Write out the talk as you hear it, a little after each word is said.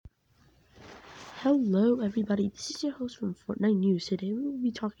Hello everybody, this is your host from Fortnite News. Today we will be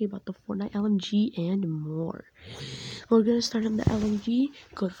talking about the Fortnite LMG and more. We're going to start on the LMG,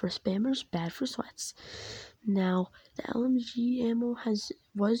 good for spammers, bad for sweats. Now, the LMG ammo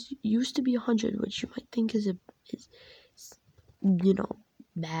used to be 100, which you might think is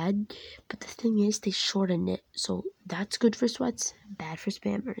bad, but the thing is they shortened it, so that's good for sweats, bad for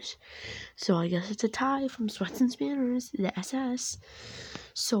spammers. So I guess it's a tie from sweats and spammers, the SS.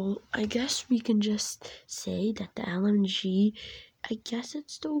 So I guess we can just say that the LMG, I guess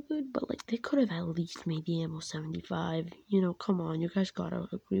it's still good, but like they could have at least made the ammo 75. Come on, you guys gotta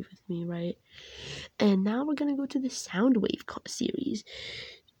agree with me, right? And now we're gonna go to the Soundwave series,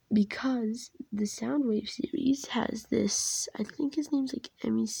 because the Soundwave series has this, I think his name's like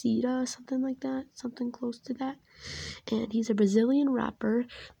Emicida, something like that, something close to that. And he's a Brazilian rapper.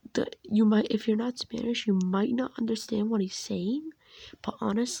 If you're not Spanish, you might not understand what he's saying, but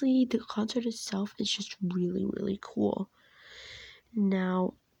honestly, the concert itself is just really, really cool.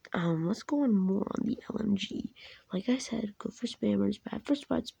 Now, let's go on more on the LMG. Like I said, good for spammers, bad for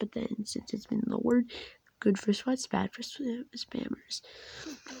sweats, but then since it's been lowered, good for sweats, bad for spammers.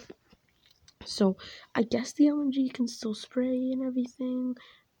 So, I guess the LMG can still spray and everything,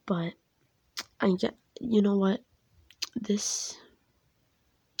 but you know what,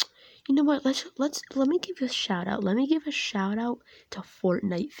 let me give a shout out. Let me give a shout out to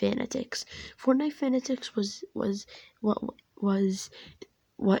Fortnite Fanatics. Fortnite Fanatics was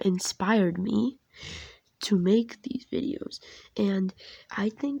what inspired me to make these videos. And I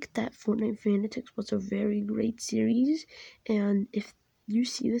think that Fortnite Fanatics was a very great series, and if you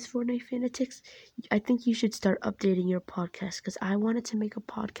see this Fortnite Fanatics, I think you should start updating your podcast, because I wanted to make a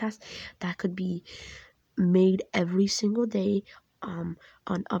podcast that could be made every single day on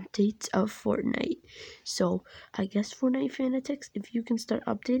updates of Fortnite. So I guess Fortnite Fanatics, if you can start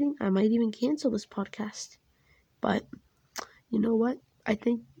updating, I might even cancel this podcast. But you know what? I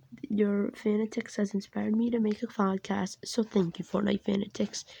think your Fanatics has inspired me to make a podcast. So thank you, Fortnite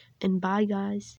Fanatics, and bye guys.